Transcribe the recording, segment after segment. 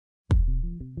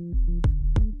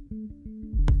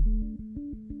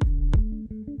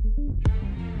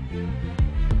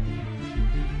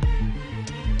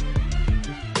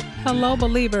Hello,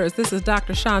 believers. This is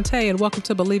Dr. Shantae, and welcome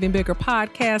to Believing Bigger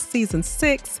Podcast, Season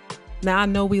 6. Now, I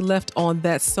know we left on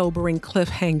that sobering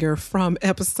cliffhanger from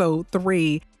Episode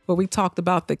 3, where we talked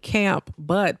about the camp,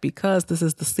 but because this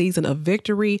is the season of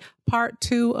victory, Part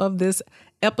 2 of this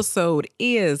episode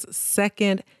is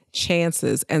Second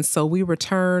Chances. And so we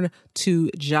return to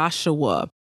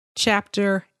Joshua,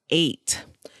 chapter 8.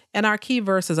 And our key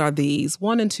verses are these.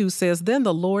 1 and 2 says, "Then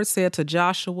the Lord said to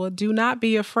Joshua, do not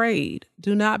be afraid.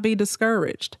 Do not be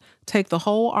discouraged. Take the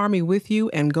whole army with you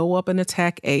and go up and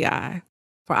attack Ai.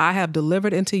 For I have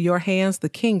delivered into your hands the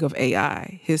king of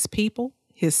Ai, his people,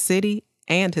 his city,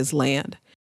 and his land.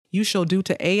 You shall do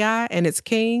to Ai and its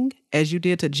king as you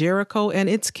did to Jericho and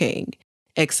its king,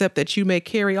 except that you may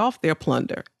carry off their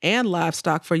plunder and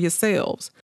livestock for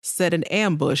yourselves. Set an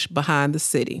ambush behind the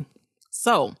city."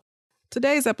 So,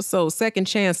 today's episode, Second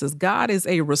Chances. God is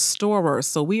a restorer.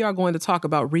 So we are going to talk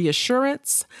about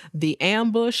reassurance, the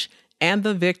ambush, and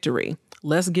the victory.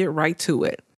 Let's get right to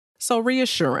it. So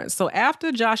reassurance. So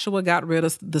after Joshua got rid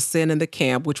of the sin in the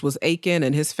camp, which was Achan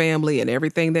and his family and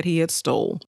everything that he had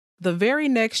stole, the very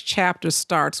next chapter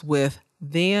starts with,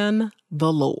 "Then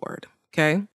the Lord."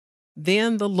 Okay?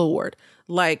 Then the Lord.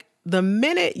 Like the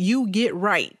minute you get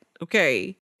right,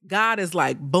 okay, God is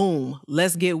like, boom,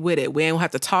 let's get with it. We don't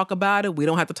have to talk about it. We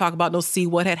don't have to talk about see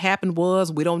what had happened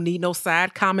was. We don't need no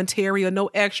side commentary or no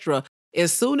extra.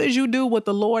 As soon as you do what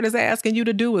the Lord is asking you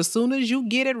to do, as soon as you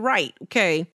get it right,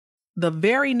 okay, the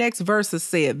very next verses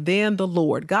said, "Then the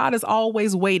Lord." God is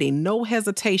always waiting, no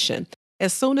hesitation.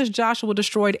 As soon as Joshua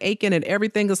destroyed Achan and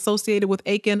everything associated with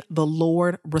Achan, the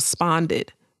Lord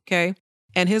responded, okay?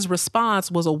 And his response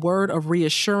was a word of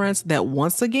reassurance that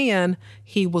once again,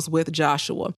 he was with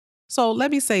Joshua. So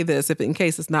let me say this, if in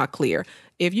case it's not clear.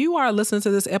 If you are listening to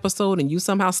this episode and you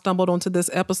somehow stumbled onto this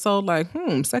episode like,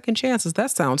 Second Chances,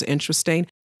 that sounds interesting.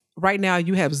 Right now,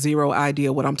 you have zero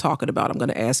idea what I'm talking about. I'm going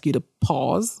to ask you to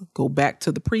pause, go back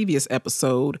to the previous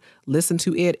episode, listen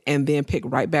to it, and then pick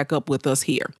right back up with us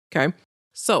here, okay?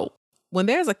 So when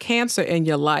there's a cancer in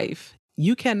your life,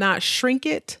 you cannot shrink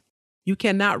it. You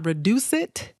cannot reduce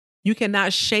it. You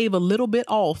cannot shave a little bit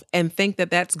off and think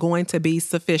that that's going to be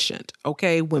sufficient.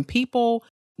 Okay. When people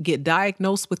get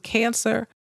diagnosed with cancer,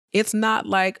 it's not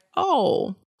like,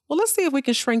 oh, well, let's see if we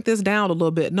can shrink this down a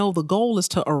little bit. No, the goal is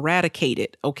to eradicate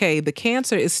it. Okay. The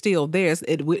cancer is still there.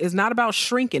 It's not about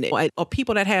shrinking it. Or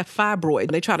people that have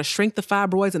fibroids, they try to shrink the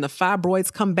fibroids and the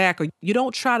fibroids come back. Or you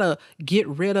don't try to get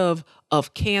rid of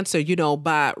cancer,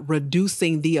 by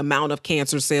reducing the amount of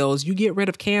cancer cells. You get rid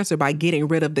of cancer by getting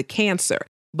rid of the cancer.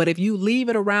 But if you leave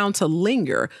it around to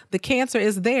linger, the cancer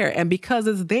is there. And because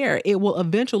it's there, it will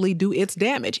eventually do its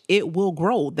damage. It will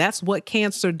grow. That's what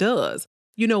cancer does.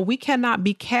 We cannot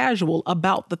be casual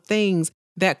about the things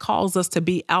that cause us to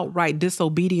be outright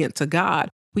disobedient to God.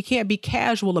 We can't be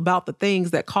casual about the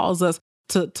things that cause us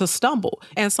to stumble.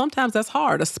 And sometimes that's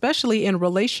hard, especially in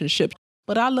relationships.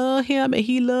 But I love him and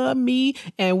he loved me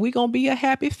and we're going to be a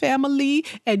happy family.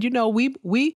 And,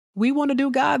 we want to do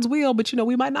God's will, but,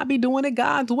 we might not be doing it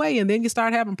God's way. And then you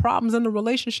start having problems in the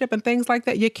relationship and things like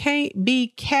that. You can't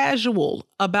be casual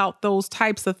about those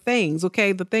types of things,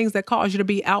 okay? The things that cause you to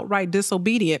be outright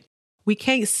disobedient. We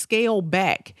can't scale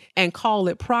back and call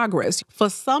it progress. For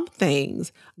some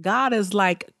things, God is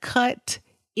like, cut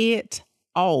it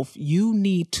off. You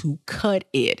need to cut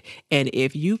it. And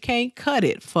if you can't cut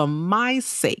it for my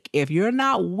sake, if you're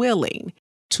not willing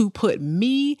to put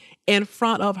me in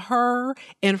front of her,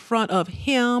 in front of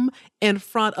him, in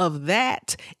front of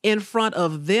that, in front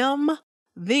of them,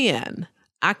 then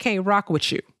I can't rock with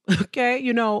you. Okay?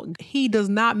 He does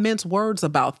not mince words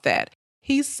about that.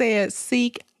 He said,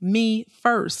 seek me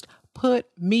first. Put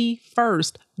me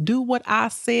first. Do what I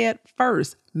said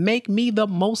first. Make me the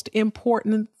most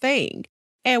important thing.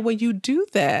 And when you do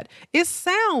that, it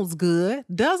sounds good,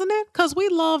 doesn't it? Because we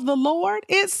love the Lord.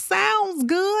 It sounds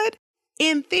good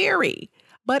in theory,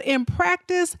 but in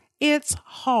practice, it's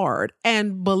hard.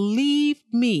 And believe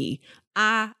me,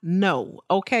 I know.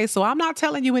 Okay, so I'm not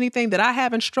telling you anything that I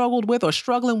haven't struggled with or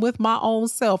struggling with my own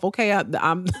self. Okay,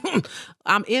 I'm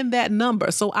I'm in that number,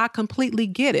 so I completely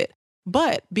get it.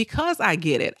 But because I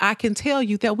get it, I can tell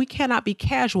you that we cannot be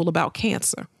casual about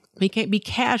cancer. We can't be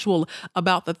casual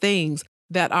about the things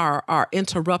that are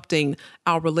interrupting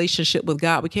our relationship with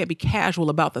God. We can't be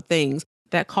casual about the things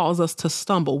that cause us to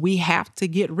stumble. We have to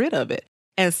get rid of it.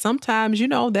 And sometimes,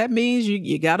 that means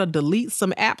you got to delete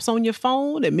some apps on your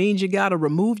phone. It means you got to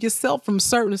remove yourself from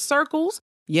certain circles.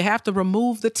 You have to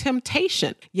remove the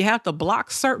temptation. You have to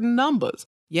block certain numbers.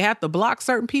 You have to block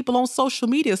certain people on social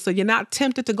media so you're not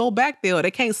tempted to go back there. Or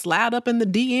they can't slide up in the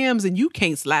DMs and you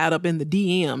can't slide up in the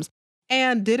DMs.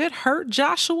 And did it hurt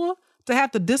Joshua to have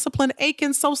to discipline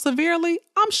Achan so severely?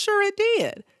 I'm sure it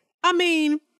did. I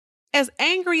mean, as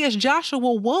angry as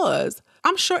Joshua was,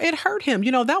 I'm sure it hurt him.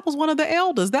 That was one of the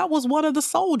elders. That was one of the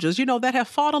soldiers, that had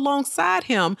fought alongside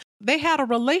him. They had a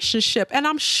relationship, and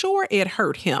I'm sure it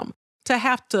hurt him to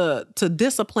have to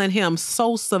discipline him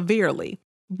so severely.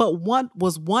 But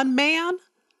was one man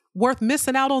worth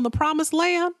missing out on the promised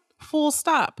land? Full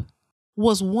stop.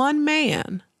 Was one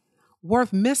man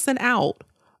worth missing out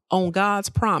on God's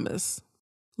promise?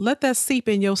 Let that seep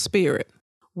in your spirit.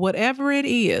 Whatever it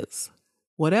is,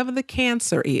 whatever the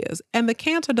cancer is, and the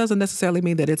cancer doesn't necessarily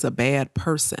mean that it's a bad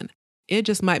person. It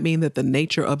just might mean that the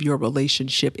nature of your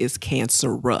relationship is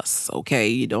cancerous, okay?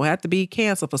 You don't have to be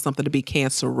cancer for something to be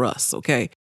cancerous, okay?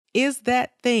 Is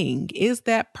that thing, is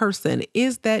that person,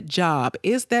 is that job,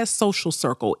 is that social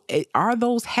circle, are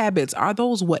those habits, are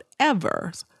those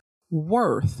whatevers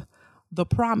worth the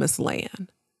promised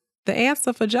land? The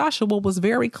answer for Joshua was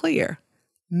very clear.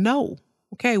 No.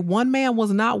 Okay, one man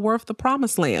was not worth the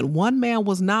promised land. One man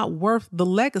was not worth the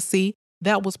legacy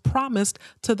that was promised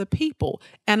to the people.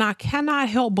 And I cannot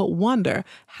help but wonder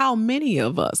how many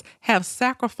of us have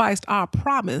sacrificed our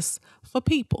promise for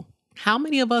people. How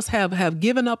many of us have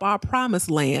given up our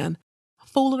promised land,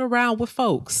 fooling around with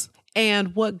folks?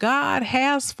 And what God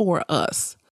has for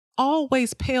us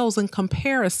always pales in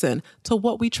comparison to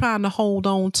what we're trying to hold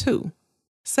on to.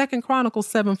 2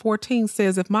 Chronicles 7:14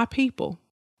 says, if my people,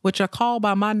 which are called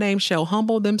by my name, shall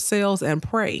humble themselves and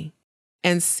pray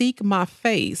and seek my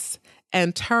face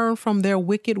and turn from their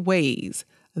wicked ways,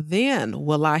 then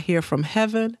will I hear from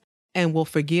heaven and will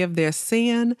forgive their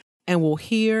sin and will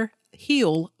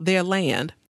heal their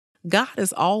land. God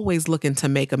is always looking to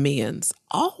make amends.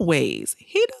 Always.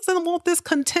 He doesn't want this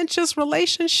contentious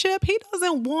relationship. He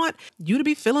doesn't want you to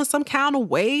be feeling some kind of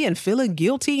way and feeling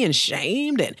guilty and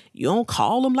shamed and you don't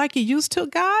call him like you used to.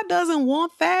 God doesn't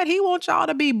want that. He wants y'all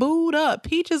to be booed up,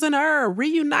 peaches and herb,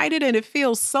 reunited, and it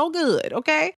feels so good,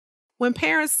 okay? When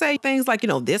parents say things like,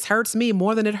 this hurts me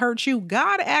more than it hurts you,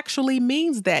 God actually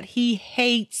means that. He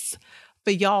hates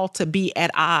for y'all to be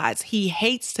at odds. He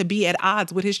hates to be at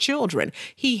odds with his children.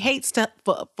 He hates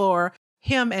for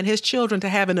him and his children to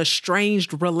have an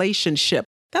estranged relationship.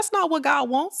 That's not what God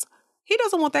wants. He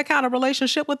doesn't want that kind of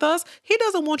relationship with us. He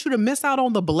doesn't want you to miss out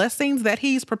on the blessings that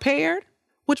he's prepared.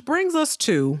 Which brings us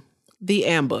to the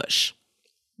ambush.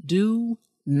 Do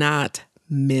not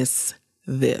miss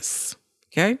this.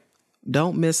 Okay?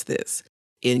 Don't miss this.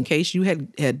 In case you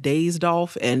had dazed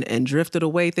off and drifted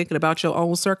away thinking about your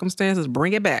own circumstances,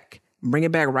 bring it back. Bring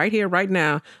it back right here, right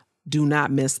now. Do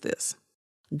not miss this.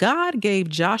 God gave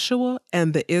Joshua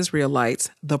and the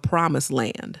Israelites the promised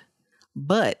land,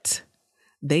 but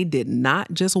they did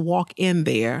not just walk in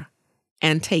there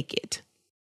and take it.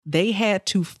 They had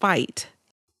to fight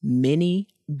many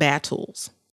battles.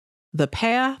 The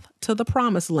path to the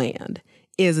promised land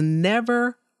is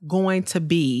never going to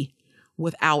be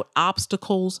without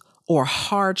obstacles or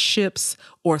hardships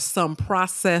or some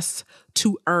process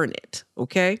to earn it,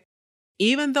 okay?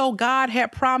 Even though God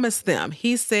had promised them,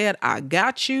 he said, I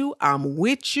got you, I'm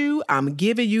with you, I'm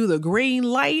giving you the green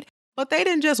light. But they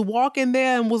didn't just walk in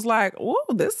there and was like, oh,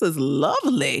 this is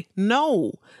lovely.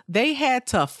 No, they had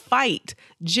to fight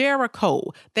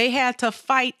Jericho. They had to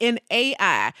fight in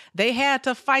Ai. They had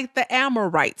to fight the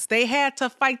Amorites. They had to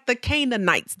fight the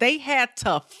Canaanites. They had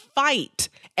to fight.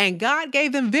 And God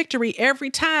gave them victory every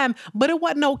time, but it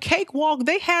wasn't no cakewalk.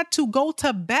 They had to go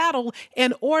to battle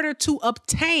in order to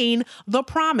obtain the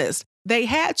promise. They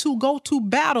had to go to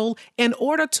battle in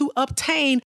order to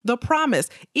obtain the promise.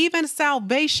 Even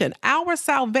salvation, our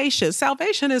salvation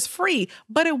is free,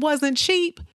 but it wasn't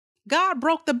cheap. God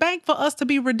broke the bank for us to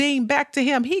be redeemed back to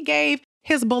him. He gave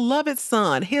his beloved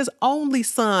son, his only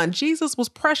son. Jesus was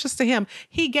precious to him.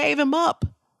 He gave him up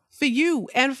for you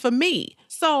and for me.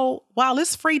 So while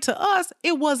it's free to us,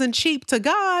 it wasn't cheap to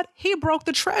God. He broke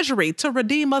the treasury to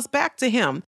redeem us back to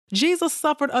him. Jesus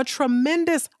suffered a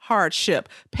tremendous hardship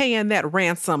paying that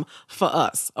ransom for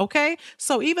us, okay?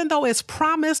 So even though it's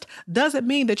promised, doesn't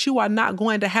mean that you are not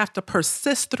going to have to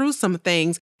persist through some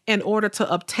things in order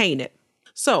to obtain it.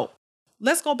 So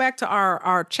let's go back to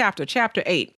our chapter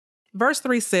 8. Verse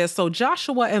 3 says, so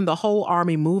Joshua and the whole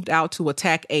army moved out to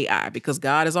attack Ai because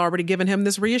God has already given him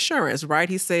this reassurance, right?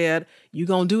 He said, you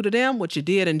gonna do to them what you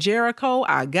did in Jericho.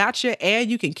 I got you, and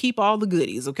you can keep all the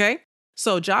goodies, okay?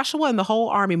 So Joshua and the whole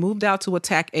army moved out to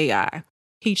attack Ai.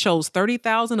 He chose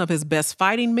 30,000 of his best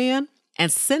fighting men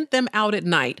and sent them out at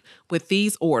night with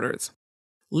these orders.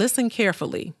 Listen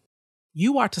carefully.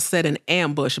 You are to set an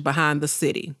ambush behind the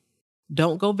city.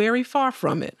 Don't go very far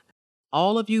from it.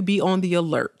 All of you be on the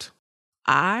alert.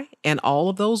 I and all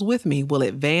of those with me will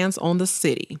advance on the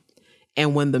city.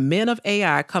 And when the men of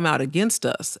Ai come out against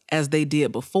us, as they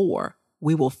did before,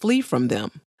 we will flee from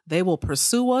them. They will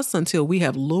pursue us until we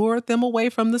have lured them away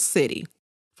from the city.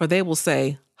 For they will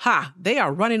say, ha, they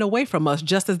are running away from us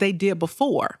just as they did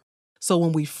before. So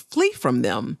when we flee from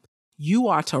them, you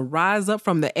are to rise up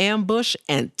from the ambush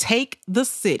and take the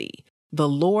city. The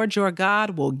Lord your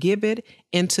God will give it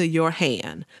into your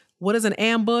hand. What is an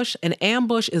ambush? An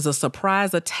ambush is a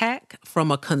surprise attack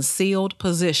from a concealed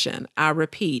position. I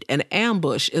repeat, an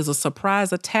ambush is a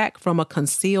surprise attack from a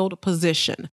concealed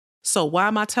position. So why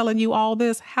am I telling you all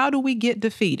this? How do we get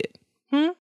defeated?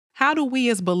 How do we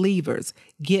as believers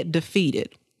get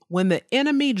defeated? When the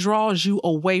enemy draws you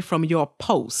away from your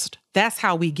post, that's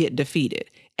how we get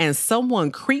defeated. And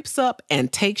someone creeps up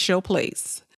and takes your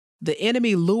place. The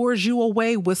enemy lures you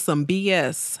away with some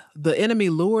BS. The enemy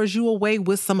lures you away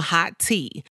with some hot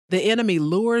tea. The enemy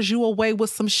lures you away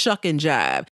with some shuck and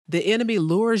jive. The enemy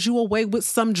lures you away with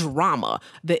some drama.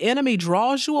 The enemy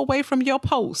draws you away from your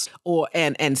post,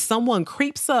 and someone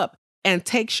creeps up and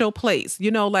takes your place.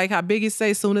 You know, like how Biggie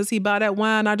say, soon as he buy that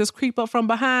wine, I just creep up from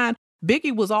behind.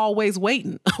 Biggie was always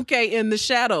waiting, in the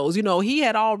shadows. You know, he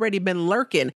had already been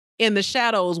lurking in the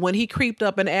shadows when he creeped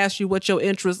up and asked you what your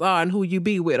interests are and who you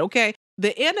be with, okay?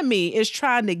 The enemy is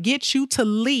trying to get you to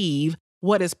leave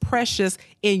what is precious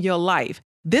in your life.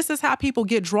 This is how people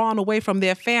get drawn away from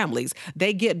their families.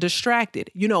 They get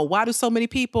distracted. You know, why do so many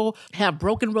people have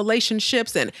broken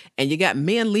relationships and you got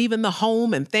men leaving the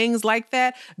home and things like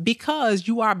that? Because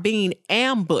you are being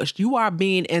ambushed. You are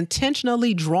being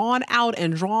intentionally drawn out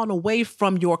and drawn away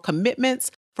from your commitments,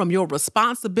 from your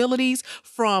responsibilities,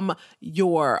 from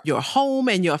your home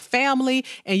and your family,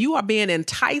 and you are being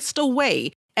enticed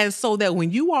away. And so that when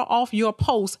you are off your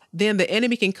post, then the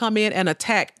enemy can come in and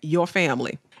attack your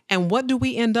family. And what do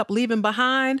we end up leaving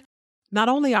behind? Not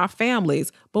only our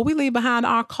families, but we leave behind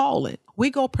our calling. We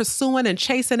go pursuing and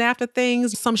chasing after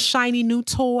things, some shiny new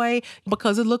toy,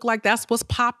 because it looked like that's what's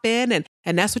popping.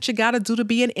 And that's what you got to do to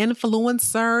be an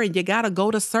influencer. And you got to go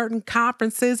to certain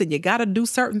conferences and you got to do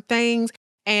certain things.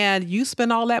 And you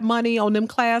spend all that money on them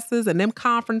classes and them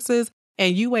conferences,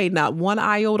 and you ain't not one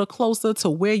iota closer to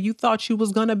where you thought you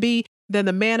was going to be than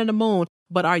the man in the moon.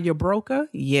 But are you broker?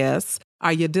 Yes.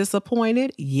 Are you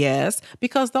disappointed? Yes.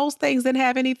 Because those things didn't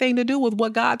have anything to do with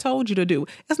what God told you to do.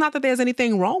 It's not that there's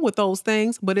anything wrong with those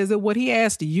things, but is it what he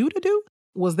asked you to do?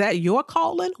 Was that your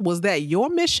calling? Was that your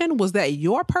mission? Was that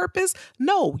your purpose?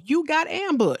 No, you got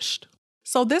ambushed.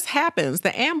 So this happens.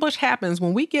 The ambush happens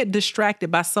when we get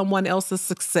distracted by someone else's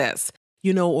success,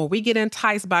 or we get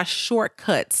enticed by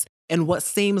shortcuts and what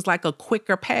seems like a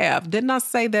quicker path. Didn't I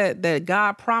say that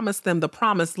God promised them the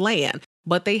promised land,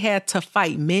 but they had to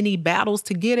fight many battles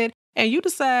to get it? And you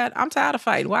decide, I'm tired of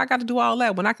fighting. Why I got to do all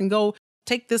that when I can go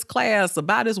take this class or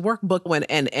buy this workbook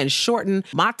and shorten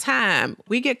my time?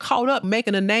 We get caught up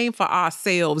making a name for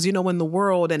ourselves, in the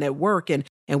world and at work.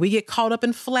 And we get caught up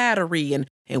in flattery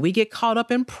and we get caught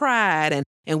up in pride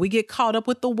and we get caught up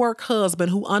with the work husband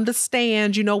who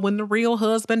understands, when the real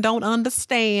husband don't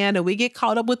understand. And we get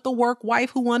caught up with the work wife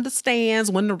who understands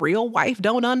when the real wife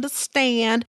don't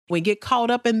understand. We get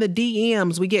caught up in the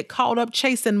DMs. We get caught up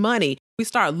chasing money. We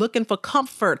start looking for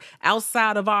comfort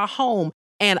outside of our home.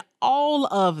 And all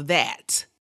of that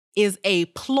is a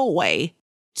ploy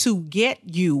to get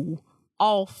you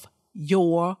off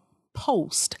your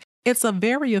post. It's a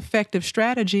very effective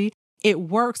strategy. It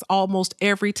works almost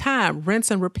every time.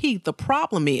 Rinse and repeat. The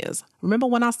problem is, remember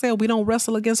when I said we don't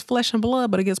wrestle against flesh and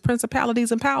blood, but against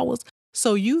principalities and powers?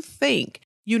 So you think,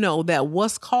 that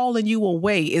what's calling you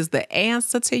away is the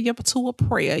answer to a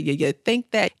prayer. You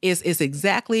think that is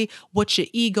exactly what your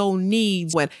ego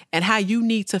needs and how you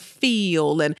need to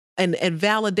feel and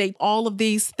validate all of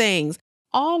these things.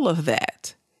 All of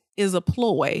that is a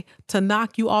ploy to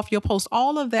knock you off your post.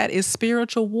 All of that is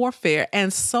spiritual warfare.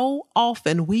 And so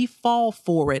often we fall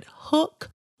for it, hook,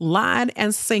 line,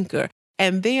 and sinker.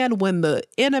 And then when the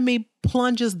enemy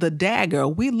plunges the dagger,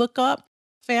 we look up,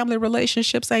 family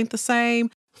relationships ain't the same.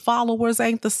 Followers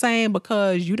ain't the same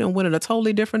because you done went in a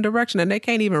totally different direction and they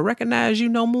can't even recognize you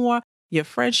no more. Your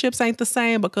friendships ain't the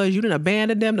same because you done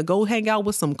abandoned them to go hang out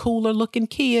with some cooler looking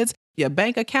kids. Your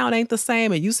bank account ain't the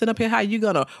same and you sit up here how you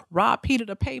gonna rob Peter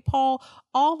to pay Paul.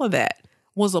 All of that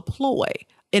was a ploy,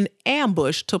 an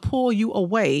ambush to pull you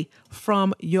away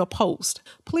from your post.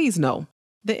 Please know,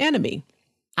 the enemy,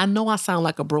 I know I sound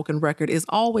like a broken record, is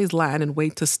always lying in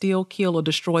wait to steal, kill, or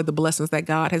destroy the blessings that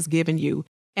God has given you.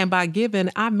 And by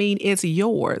given, I mean it's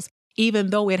yours, even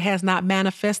though it has not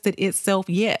manifested itself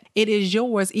yet. It is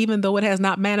yours, even though it has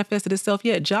not manifested itself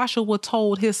yet. Joshua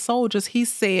told his soldiers, he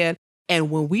said, And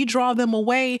when we draw them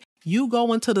away, you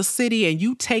go into the city and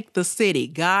you take the city.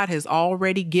 God has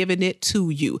already given it to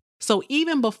you. So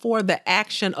even before the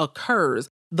action occurs,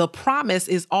 the promise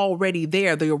is already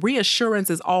there. The reassurance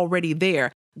is already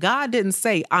there. God didn't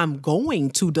say, I'm going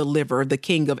to deliver the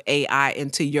king of AI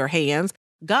into your hands.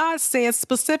 God says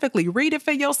specifically, read it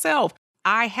for yourself.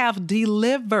 I have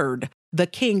delivered the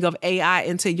king of AI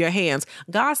into your hands.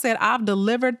 God said, I've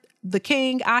delivered the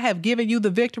king. I have given you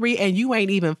the victory and you ain't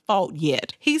even fought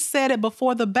yet. He said it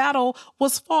before the battle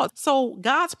was fought. So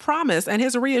God's promise and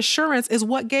his reassurance is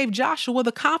what gave Joshua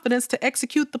the confidence to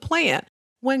execute the plan.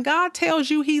 When God tells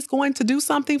you he's going to do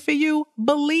something for you,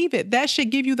 believe it. That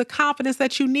should give you the confidence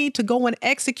that you need to go and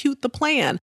execute the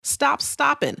plan. Stop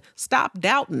stopping. Stop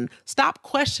doubting. Stop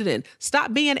questioning.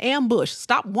 Stop being ambushed.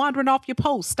 Stop wandering off your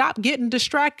post. Stop getting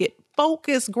distracted.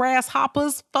 Focus,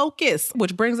 grasshoppers, focus.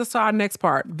 Which brings us to our next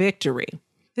part, victory.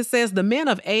 It says, the men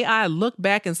of Ai looked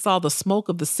back and saw the smoke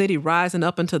of the city rising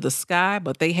up into the sky,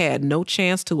 but they had no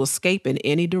chance to escape in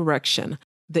any direction.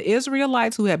 The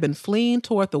Israelites who had been fleeing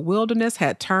toward the wilderness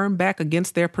had turned back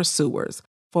against their pursuers.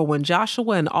 For when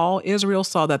Joshua and all Israel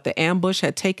saw that the ambush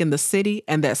had taken the city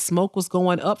and that smoke was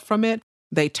going up from it,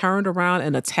 they turned around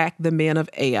and attacked the men of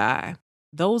Ai.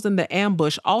 Those in the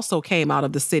ambush also came out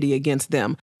of the city against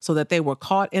them, so that they were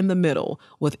caught in the middle,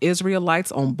 with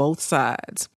Israelites on both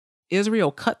sides.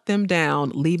 Israel cut them down,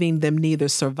 leaving them neither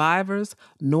survivors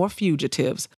nor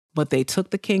fugitives, but they took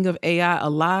the king of Ai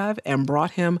alive and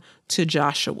brought him to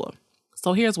Joshua.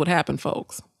 So here's what happened,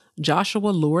 folks. Joshua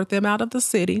lured them out of the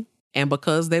city, and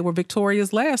because they were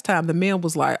victorious last time, the men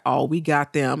was like, oh, we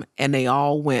got them, and they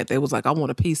all went. They was like, I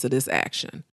want a piece of this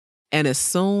action. And as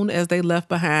soon as they left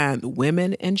behind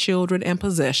women and children and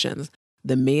possessions,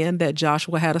 the men that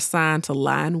Joshua had assigned to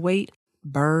lie in wait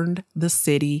burned the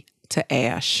city to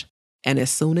ash. And as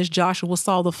soon as Joshua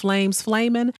saw the flames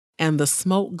flaming and the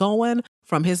smoke going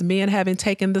from his men having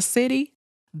taken the city,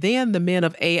 then the men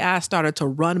of Ai started to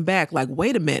run back like,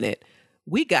 wait a minute,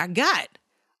 we got.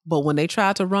 But when they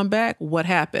tried to run back, what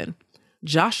happened?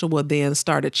 Joshua then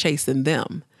started chasing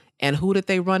them. And who did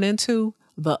they run into?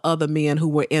 The other men who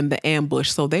were in the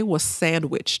ambush. So they were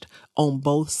sandwiched on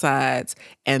both sides,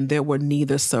 and there were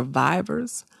neither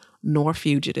survivors nor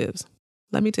fugitives.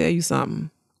 Let me tell you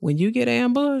something. When you get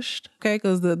ambushed, okay,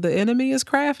 because the enemy is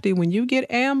crafty. When you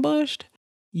get ambushed,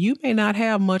 you may not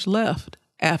have much left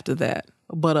after that,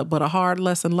 but a hard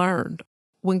lesson learned.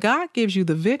 When God gives you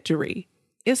the victory,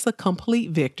 it's a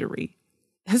complete victory.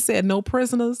 It said no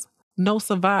prisoners, no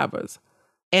survivors.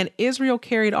 And Israel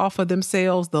carried off for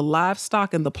themselves the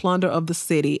livestock and the plunder of the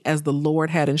city as the Lord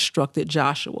had instructed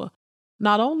Joshua.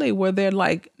 Not only were there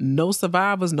like no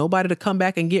survivors, nobody to come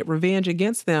back and get revenge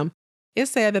against them, it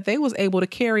said that they was able to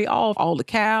carry off all the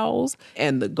cows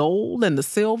and the gold and the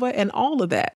silver and all of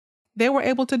that. They were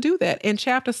able to do that. In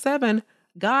chapter 7,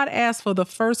 God asked for the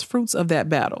first fruits of that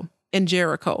battle in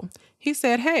Jericho. He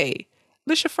said, hey,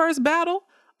 this your first battle?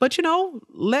 But,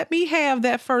 let me have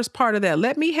that first part of that.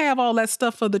 Let me have all that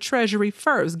stuff for the treasury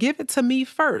first. Give it to me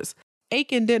first.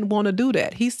 Achan didn't want to do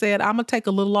that. He said, I'm going to take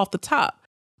a little off the top.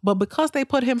 But because they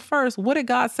put him first, what did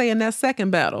God say in that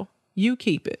second battle? You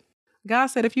keep it. God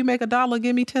said, if you make $1,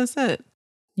 give me 10 cents.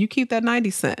 You keep that 90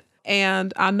 cents.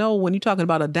 And I know when you're talking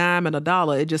about a dime and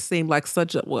 $1, it just seemed like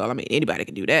anybody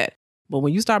can do that. But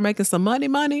when you start making some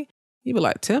money, you be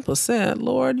like 10%,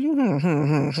 Lord,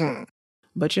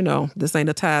 But this ain't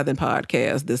a tithing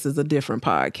podcast. This is a different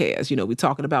podcast. We're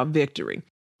talking about victory.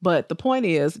 But the point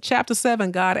is, chapter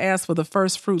 7, God asked for the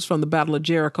first fruits from the battle of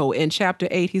Jericho. In chapter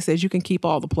 8, he says you can keep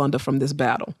all the plunder from this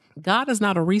battle. God is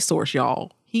not a resource,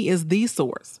 y'all. He is the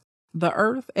source. The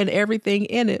earth and everything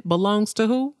in it belongs to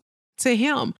who? To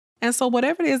him. And so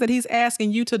whatever it is that he's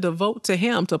asking you to devote to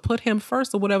him, to put him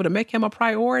first or whatever, to make him a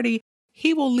priority,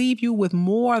 he will leave you with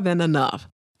more than enough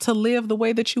to live the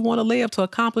way that you want to live, to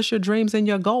accomplish your dreams and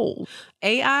your goals.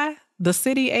 AI, the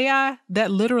city AI, that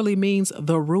literally means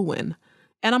the ruin.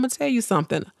 And I'm going to tell you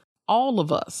something. All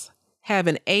of us have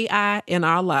an AI in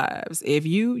our lives. If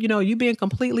you being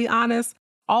completely honest,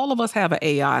 all of us have an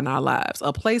AI in our lives,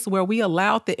 a place where we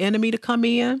allowed the enemy to come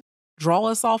in, draw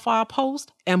us off our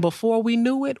post, and before we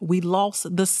knew it, we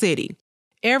lost the city.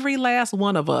 Every last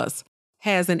one of us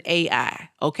has an AI,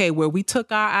 okay, where we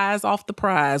took our eyes off the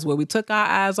prize, where we took our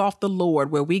eyes off the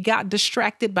Lord, where we got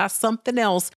distracted by something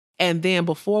else, and then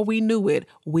before we knew it,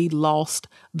 we lost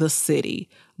the city.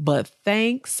 But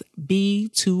thanks be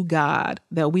to God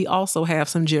that we also have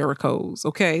some Jerichos,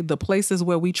 okay, the places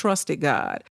where we trusted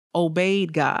God,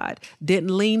 obeyed God,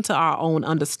 didn't lean to our own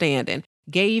understanding,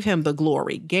 gave him the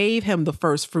glory, gave him the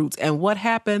first fruits. And what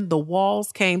happened? The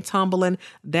walls came tumbling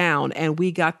down and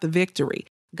we got the victory.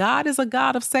 God is a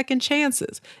God of second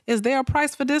chances. Is there a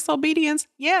price for disobedience?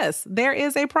 Yes, there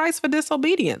is a price for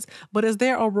disobedience. But is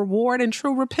there a reward in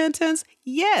true repentance?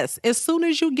 Yes. As soon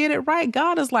as you get it right,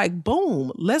 God is like,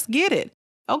 boom, let's get it.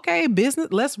 Okay, business,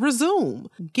 let's resume.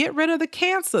 Get rid of the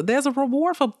cancer. There's a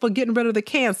reward for getting rid of the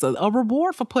cancer, a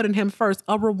reward for putting him first,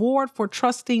 a reward for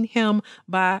trusting him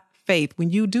by faith. When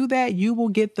you do that, you will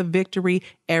get the victory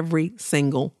every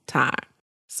single time.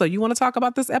 So you want to talk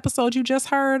about this episode you just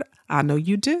heard? I know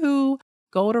you do.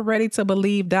 Go to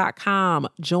readytobelieve.com,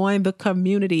 join the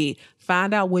community,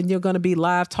 find out when you're going to be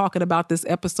live talking about this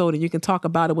episode, and you can talk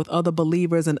about it with other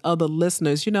believers and other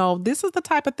listeners. You know, this is the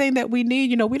type of thing that we need.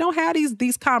 You know, we don't have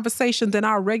these conversations in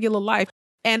our regular life,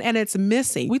 and it's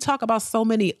missing. We talk about so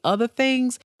many other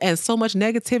things and so much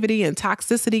negativity and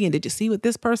toxicity. And did you see what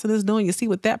this person is doing? You see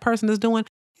what that person is doing?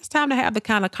 It's time to have the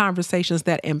kind of conversations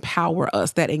that empower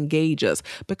us, that engage us,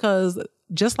 because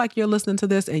just like you're listening to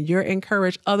this and you're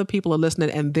encouraged, other people are listening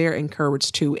and they're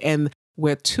encouraged too. And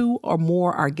where two or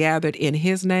more are gathered in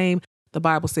his name, the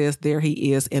Bible says there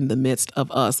he is in the midst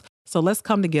of us. So let's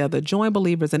come together, join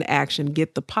Believers in Action,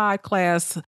 get the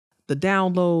podcast, the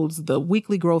downloads, the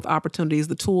weekly growth opportunities,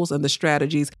 the tools and the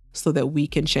strategies so that we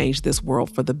can change this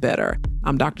world for the better.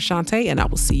 I'm Dr. Shantae, and I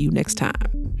will see you next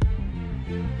time.